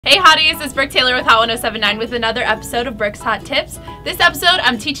Hey hotties, it's Brooke Taylor with Hot 1079 with another episode of Brooke's Hot Tips. This episode,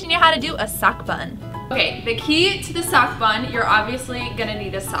 I'm teaching you how to do a sock bun. Okay, the key to the sock bun, you're obviously gonna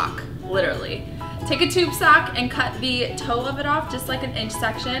need a sock, literally. Take a tube sock and cut the toe of it off just like an inch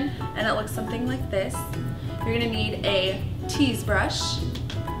section, and it looks something like this. You're gonna need a tease brush,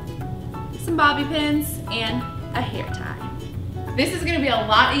 some bobby pins, and a hair tie. This is gonna be a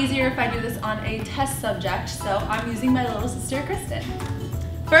lot easier if I do this on a test subject, so I'm using my little sister, Kristen.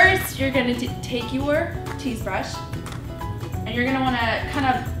 First, you're going to take your tease brush and you're going to want to kind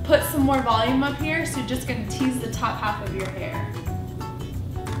of put some more volume up here, so you're just going to tease the top half of your hair.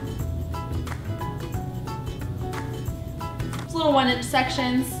 Just little 1-inch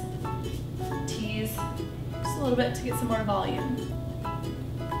sections, tease just a little bit to get some more volume.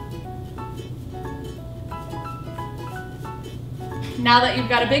 Now that you've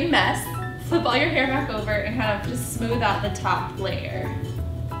got a big mess, flip all your hair back over and kind of just smooth out the top layer.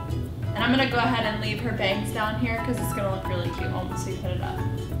 And I'm going to go ahead and leave her bangs down here because it's going to look really cute once we put it up.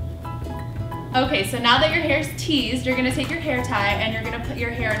 Okay, so now that your hair's teased, you're going to take your hair tie and you're going to put your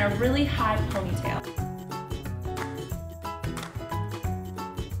hair in a really high ponytail.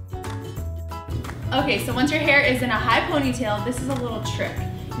 Okay, so once your hair is in a high ponytail, this is a little trick.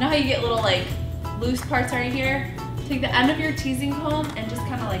 You know how you get little like loose parts right here? Take the end of your teasing comb and just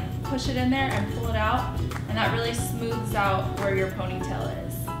kind of like push it in there and pull it out, and that really smooths out where your ponytail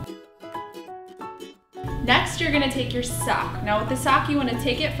is. Next, you're going to take your sock. Now with the sock, you want to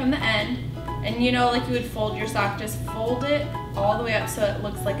take it from the end, and you know, like you would fold your sock, just fold it all the way up so it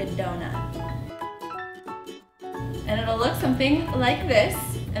looks like a donut. And it'll look something like this,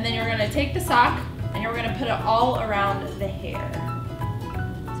 and then you're going to take the sock and you're going to put it all around the hair.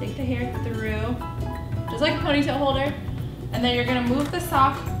 Take the hair through, just like a ponytail holder, and then you're going to move the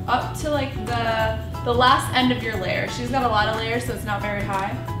sock up to like the last end of your layer. She's got a lot of layers, so it's not very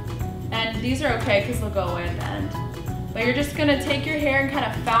high. And these are okay because they'll go away at the end. But you're just gonna take your hair and kind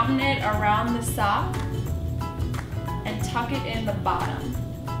of fountain it around the sock and tuck it in the bottom.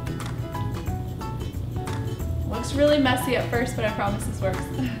 Looks really messy at first, but I promise this works.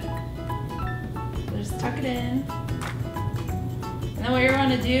 So just tuck it in. And then what you're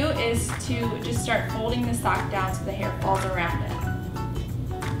gonna do is to just start folding the sock down so the hair falls around it.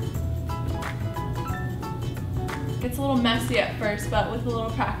 It's a little messy at first, but with a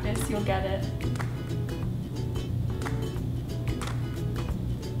little practice, you'll get it.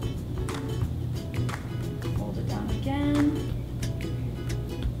 Hold it down again.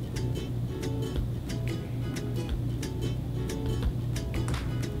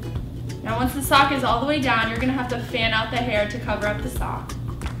 Now once the sock is all the way down, you're gonna have to fan out the hair to cover up the sock.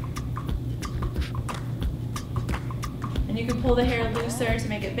 And you can pull the hair looser to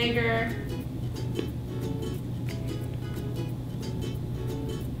make it bigger.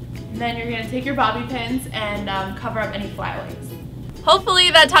 Then you're going to take your bobby pins and cover up any flyaways.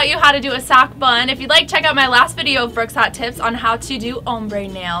 Hopefully that taught you how to do a sock bun. If you'd like, check out my last video of Brooke's Hot Tips on how to do ombre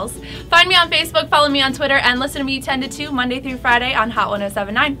nails. Find me on Facebook, follow me on Twitter, and listen to me 10 to 2 Monday through Friday on Hot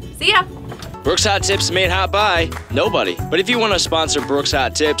 1079. See ya! Brooke's Hot Tips made hot by nobody. But if you want to sponsor Brooke's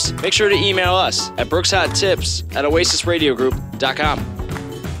Hot Tips, make sure to email us at brookeshottips@oasisradiogroup.com.